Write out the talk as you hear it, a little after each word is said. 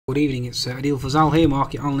Good evening, it's Adil Fazal here,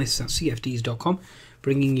 market analyst at CFDs.com,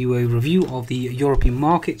 bringing you a review of the European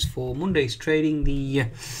markets for Monday's trading, the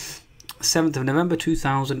 7th of November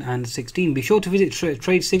 2016. Be sure to visit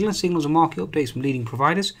Trade Signals and market updates from leading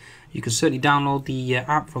providers. You can certainly download the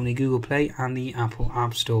app from the Google Play and the Apple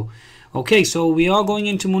App Store. Okay, so we are going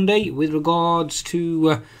into Monday with regards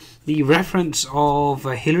to the reference of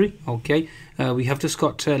Hillary. Okay, we have just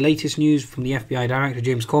got latest news from the FBI Director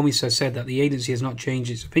James Comey said that the agency has not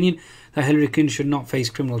changed its opinion that Hillary Clinton should not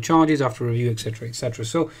face criminal charges after review, etc., etc.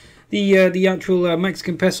 So the actual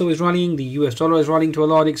Mexican peso is rallying, the US dollar is rallying to a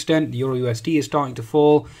large extent, the Euro USD is starting to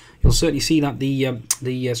fall. You'll certainly see that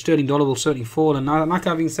the sterling dollar will certainly fall, and like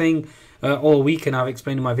I've been saying all week, and I've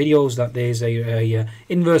explained in my videos, that there's a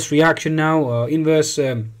inverse reaction now, inverse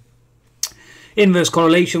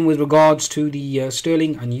correlation with regards to the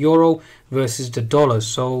sterling and euro versus the dollar.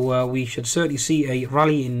 So we should certainly see a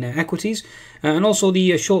rally in equities, and also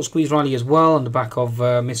the short squeeze rally as well on the back of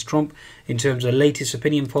Miss Trump. In terms of the latest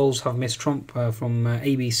opinion polls, have Miss Trump from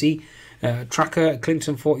ABC tracker,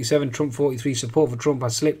 Clinton 47, Trump 43. Support for Trump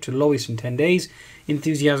has slipped to lowest in 10 days.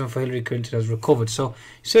 Enthusiasm for Hillary Clinton has recovered. So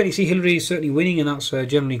you certainly see Hillary certainly winning, and that's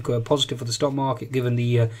generally positive for the stock market, given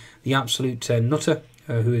the absolute nutter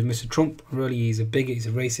who is Mr. Trump. Really, he's a bigot, he's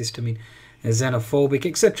a racist, I mean, a xenophobic,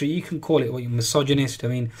 etc. You can call it what you're, misogynist. I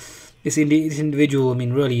mean, this individual, I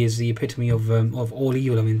mean, really is the epitome of all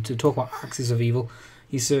evil. I mean, to talk about axis of evil,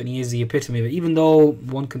 he certainly is the epitome of it. Even though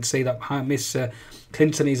one can say that Miss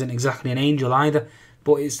Clinton isn't exactly an angel either,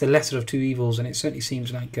 but it's the lesser of two evils, and it certainly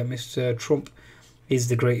seems like Mr. Trump is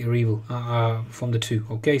the greater evil from the two.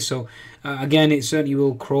 Okay, so again, it certainly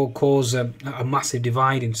will cause a massive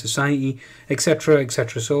divide in society, etc.,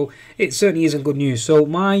 etc. So it certainly isn't good news. So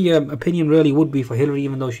my opinion really would be for Hillary,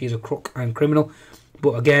 even though she is a crook and criminal.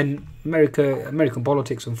 But again, American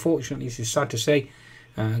politics, unfortunately, this is sad to say,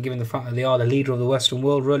 given the fact that they are the leader of the Western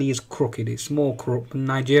world, really is crooked. It's more corrupt than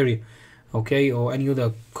Nigeria, okay, or any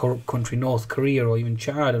other corrupt country, North Korea, or even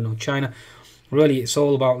China. I don't know, China. Really, it's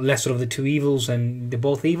all about lesser of the two evils, and they're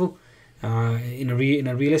both evil. In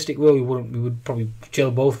a realistic world, we would probably jail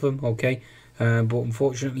both of them, okay. But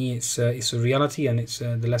unfortunately, it's a reality, and it's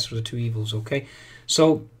the lesser of the two evils, okay.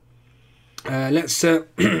 So let's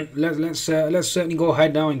certainly go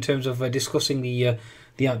ahead now in terms of discussing the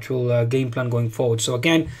actual game plan going forward. So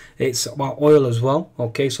again, it's about oil as well,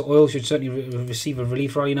 okay. So oil should certainly receive a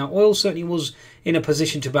relief rally. Now, oil certainly was in a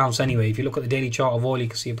position to bounce anyway. If you look at the daily chart of oil, you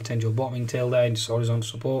can see a potential bottoming tail there into horizontal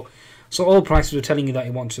support. So oil prices were telling you that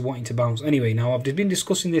it wanting to bounce anyway. Now, I've been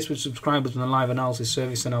discussing this with subscribers on the live analysis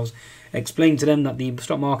service, and I was explaining to them that the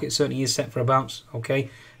stock market certainly is set for a bounce, okay.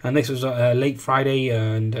 And this was late Friday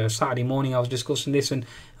and Saturday morning I was discussing this, and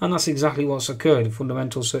that's exactly what's occurred. The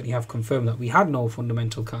fundamentals certainly have confirmed that we had no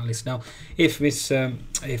fundamental catalyst. Now, if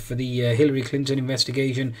the Hillary Clinton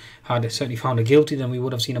investigation had certainly found her guilty, then we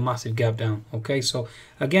would have seen a massive gap down, okay. So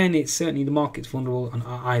again, it's certainly the market's vulnerable on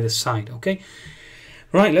either side, okay.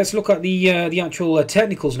 Right, let's look at the actual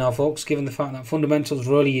technicals now, folks, given the fact that fundamentals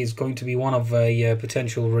really is going to be one of a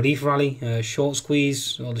potential relief rally, short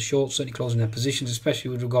squeeze, or the shorts certainly closing their positions,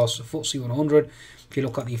 especially with regards to FTSE 100. If you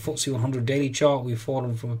look at the FTSE 100 daily chart, we've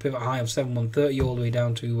fallen from a pivot high of 7130 all the way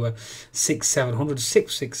down to 6700,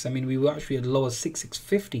 66. I mean, we were actually at the low of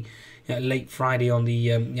 6650 late Friday on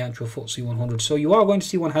the actual FTSE 100. So you are going to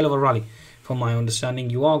see one hell of a rally. From my understanding,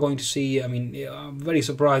 you are going to see, I mean, I'm very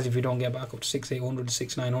surprised if you don't get back up to 6,800,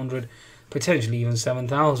 6,900, potentially even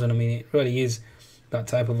 7,000. I mean, it really is that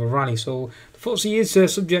type of a rally. So the FTSE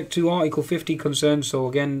is subject to Article 50 concerns, so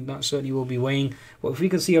again, that certainly will be weighing. But if we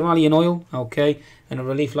can see a rally in oil, okay, and a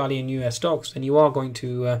relief rally in US stocks, then you are going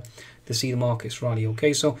to see the markets rally,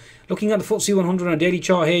 okay. So looking at the FTSE 100 on a daily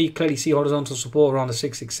chart here, you clearly see horizontal support around the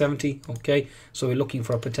 6670, okay. So we're looking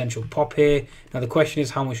for a potential pop here. Now the question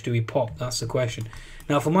is, how much do we pop? That's the question.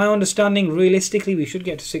 Now, from my understanding, realistically, we should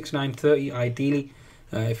get to 6930 ideally.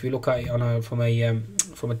 If you look at it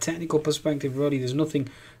from a technical perspective, really, there's nothing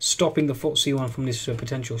stopping the FTSE one from this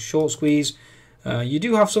potential short squeeze. You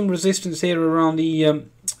do have some resistance here around the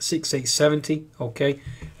 6870, okay.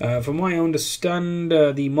 From my understand,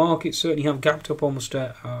 the market certainly have gapped up almost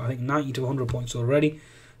I think 90 to 100 points already.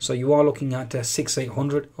 So you are looking at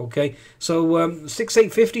 6800, okay. So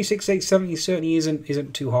 6850, 6870 certainly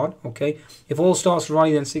isn't too hard, okay. If all starts to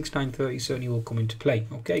rally, then 6930 certainly will come into play,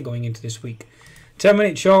 okay, going into this week.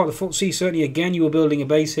 10-minute chart, the FTSE certainly, again, you were building a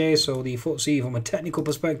base here. So the FTSE, from a technical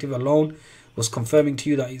perspective alone, was confirming to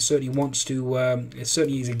you that it certainly wants to, it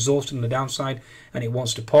certainly is exhausted on the downside, and it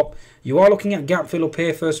wants to pop. You are looking at gap fill up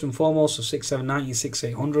here first and foremost, so 6790,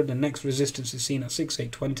 6800. The next resistance is seen at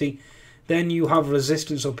 6820. Then you have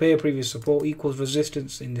resistance up here, previous support equals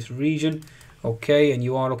resistance in this region. Okay, and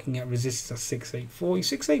you are looking at resistance at 6840.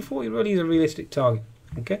 6840 really is a realistic target.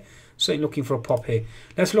 Okay, so you're looking for a pop here.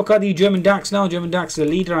 Let's look at the German DAX now. German DAX is a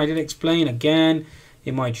leader. I did explain again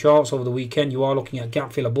in my charts over the weekend. You are looking at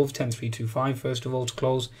gap fill above 10325 first of all to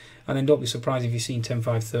close, and then don't be surprised if you've seen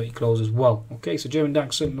 10530 close as well. Okay, so German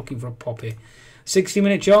DAX certainly looking for a pop here.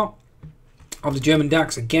 60-minute chart of the German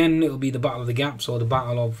DAX, again it'll be the battle of the gaps, or the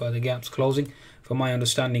battle of the gaps closing, from my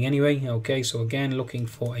understanding anyway. Okay, so again looking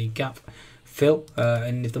for a gap fill,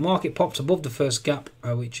 and if the market pops above the first gap,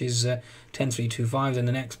 which is 10325, then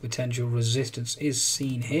the next potential resistance is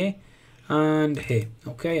seen here and here.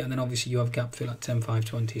 Okay, and then obviously you have gap fill at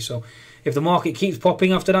 10520. So if the market keeps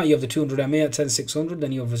popping after that, you have the 200 MA at 10600,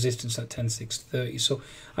 then you have resistance at 10630. So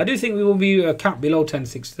I do think we will be capped below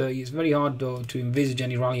 10630. It's very hard to envisage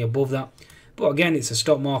any rally above that, but again, it's a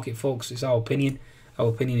stock market, folks. It's our opinion. Our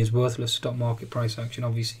opinion is worthless. Stock market price action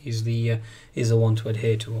obviously is the one to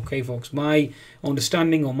adhere to. Okay, folks. My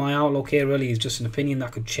understanding or my outlook here really is just an opinion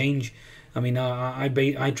that could change. I mean,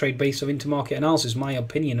 I trade based on intermarket analysis. My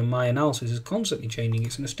opinion and my analysis is constantly changing.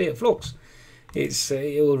 It's in a state of flux.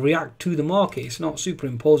 It will react to the market. It's not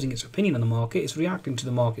superimposing its opinion on the market. It's reacting to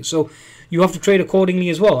the market. So you have to trade accordingly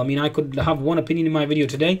as well. I mean, I could have one opinion in my video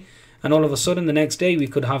today, and all of a sudden the next day we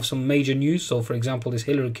could have some major news. So for example, this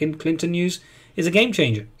Hillary Clinton news is a game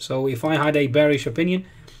changer. So if I had a bearish opinion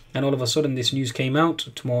and all of a sudden this news came out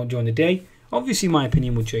tomorrow during the day, obviously my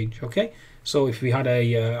opinion would change. Okay, so if we had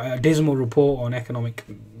a dismal report on economic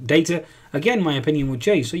data, again my opinion would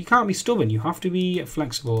change. So you can't be stubborn, you have to be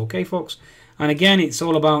flexible. Okay, folks, and again it's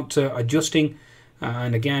all about adjusting,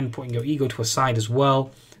 and again putting your ego to a side as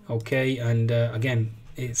well. Okay, and again,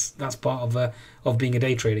 that's part of being a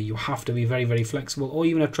day trader. You have to be very, very flexible, or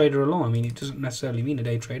even a trader alone. I mean, it doesn't necessarily mean a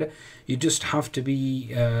day trader. You just have to be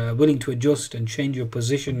willing to adjust and change your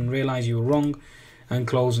position and realize you were wrong and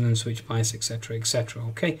close and then switch bias, etc., etc.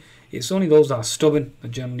 Okay, it's only those that are stubborn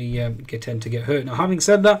that generally tend to get hurt. Now, having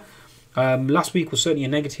said that, last week was certainly a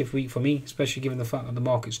negative week for me, especially given the fact that the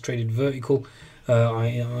market's traded vertical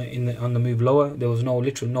on the move lower. There was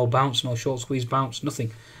no bounce, no short squeeze bounce,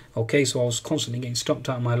 nothing. Okay, so I was constantly getting stopped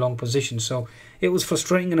out of my long position, so it was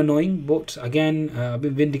frustrating and annoying. But again, I've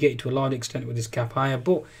been vindicated to a large extent with this cap higher,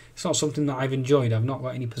 but it's not something that I've enjoyed. I've not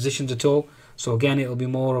got any positions at all, so again it'll be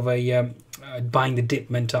more of a buying the dip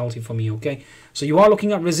mentality for me. Okay, so you are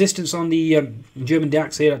looking at resistance on the German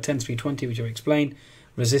DAX here at 10320, which I've explained,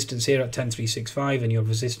 resistance here at 10365, and you have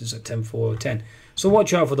resistance at 10410. So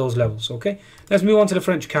watch out for those levels. Okay, let's move on to the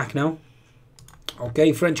French CAC now.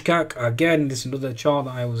 Okay, French CAC, again, this is another chart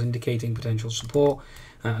that I was indicating potential support,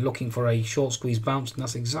 looking for a short squeeze bounce, and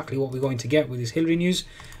that's exactly what we're going to get with this Hillary news.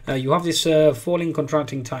 You have this falling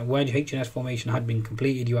contracting type wedge. H&S formation had been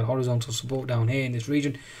completed. You had horizontal support down here in this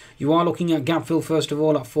region. You are looking at gap fill first of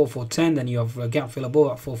all at 4410, then you have a gap fill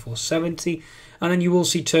above at 4470, and then you will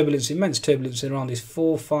see turbulence, immense turbulence around this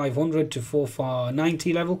 4500 to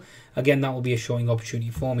 4490 level. Again, that will be a shorting opportunity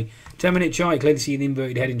for me. 10-minute chart, you clearly see the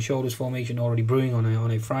inverted head and shoulders formation already brewing on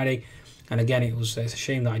a Friday. And again, it's a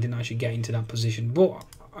shame that I didn't actually get into that position. But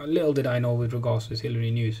little did I know with regards to this Hillary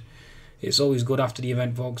news. It's always good after the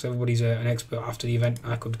event, folks. Everybody's an expert after the event.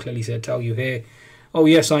 I could clearly tell you here, oh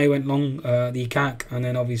yes, I went long the CAC, and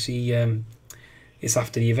then obviously it's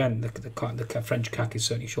after the event. The French CAC is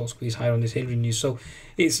certainly short squeeze higher on this Hillary news. So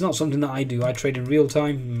it's not something that I do. I trade in real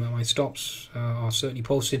time. My stops are certainly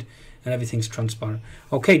posted, and everything's transparent.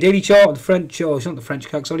 Okay, daily chart, the French, it's not the French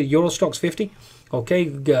CAC, sorry, Euro Stoxx 50. Okay,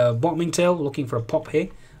 bottoming tail, looking for a pop here.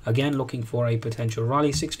 Again, looking for a potential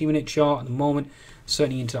rally. 60-minute chart at the moment,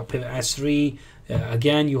 certainly into that pivot S3.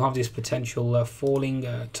 Again, you have this potential falling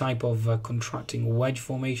type of contracting wedge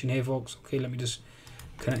formation here, folks. Okay, let me just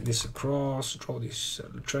connect this across, draw this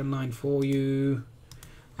trend line for you.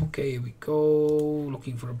 Okay, here we go.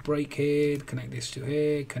 Looking for a break here. Connect this to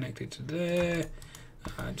here, connect it to there.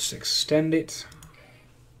 Just extend it.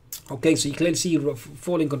 Okay, so you clearly see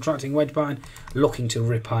falling contracting wedge pattern looking to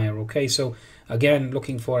rip higher. Okay, so again,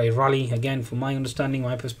 looking for a rally. Again, from my understanding,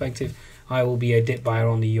 my perspective, I will be a dip buyer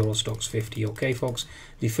on the Euro Stoxx 50. Okay, folks,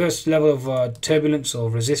 the first level of turbulence or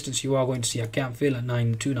resistance you are going to see a gap fill at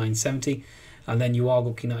 92970, and then you are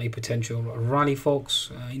looking at a potential rally, folks.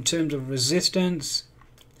 In terms of resistance,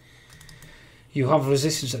 you have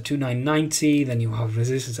resistance at 2990, then you have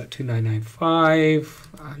resistance at 2995,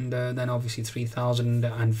 and then obviously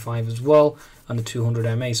 3005 as well, and the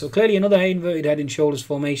 200 MA. So clearly another inverted head and shoulders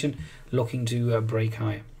formation looking to break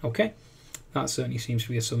higher. Okay, that certainly seems to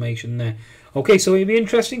be a summation there. Okay, so it'll be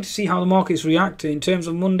interesting to see how the markets react in terms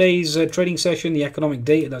of Monday's trading session, the economic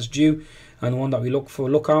data that's due. and the one that we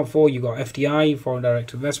look out for, you got FDI, foreign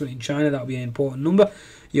direct investment in China. That'll be an important number.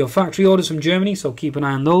 Your factory orders from Germany, so keep an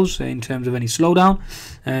eye on those in terms of any slowdown.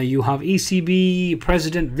 You have ECB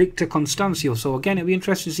President Victor Constancio. So again, it'll be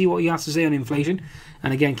interesting to see what he has to say on inflation.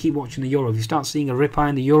 And again, keep watching the euro. If you start seeing a rip high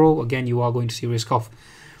in the euro, again, you are going to see risk off.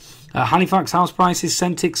 Halifax house prices,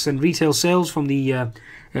 Centix, and retail sales from the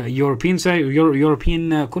European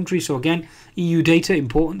countries. So again, EU data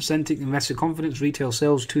important. Centix, investor confidence, retail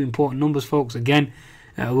sales, 2 important numbers, folks. Again,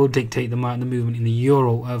 will dictate the movement in the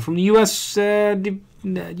euro. From the US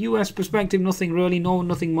perspective, nothing really,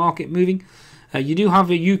 nothing market moving. You do have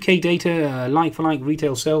a UK data, like-for-like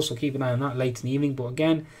retail sales, so keep an eye on that late in the evening. But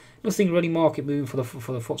again, nothing really market moving for the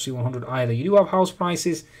FTSE 100 either. You do have house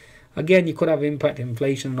prices. Again, you could have impact of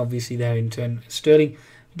inflation, and obviously there in turn sterling,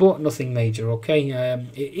 but nothing major, okay?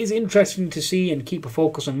 It is interesting to see and keep a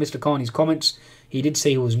focus on Mr. Carney's comments. He did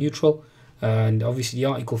say he was neutral, and obviously the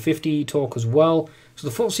Article 50 talk as well. So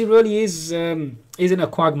the FTSE really isn't a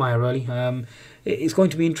quagmire, really. It's going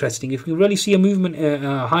to be interesting. If you really see a movement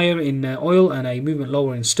higher in oil and a movement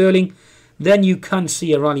lower in sterling, then you can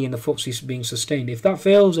see a rally in the FTSE being sustained. If that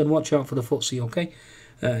fails, then watch out for the FTSE, okay?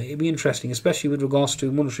 It'll be interesting, especially with regards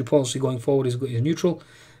to monetary policy going forward is neutral.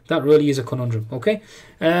 That really is a conundrum, okay?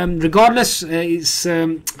 Regardless, it's,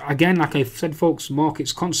 again, like I've said, folks,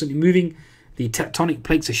 markets constantly moving. The tectonic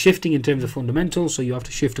plates are shifting in terms of fundamentals, so you have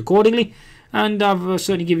to shift accordingly. And I've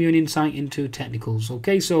certainly given you an insight into technicals,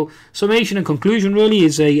 okay? So summation and conclusion really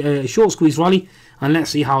is a short squeeze rally, and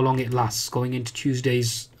let's see how long it lasts going into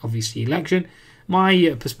Tuesday's, obviously, election.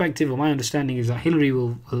 My perspective or my understanding is that Hillary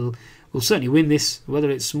will certainly win this.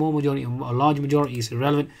 Whether it's small majority or a large majority is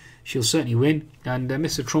irrelevant. She'll certainly win. And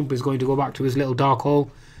Mr. Trump is going to go back to his little dark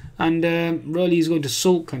hole. And really he's going to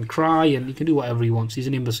sulk and cry, and he can do whatever he wants. He's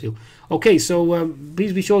an imbecile. Okay, so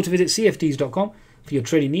please be sure to visit cfds.com for your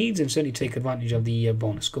trading needs, and certainly take advantage of the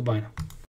bonus. Goodbye now.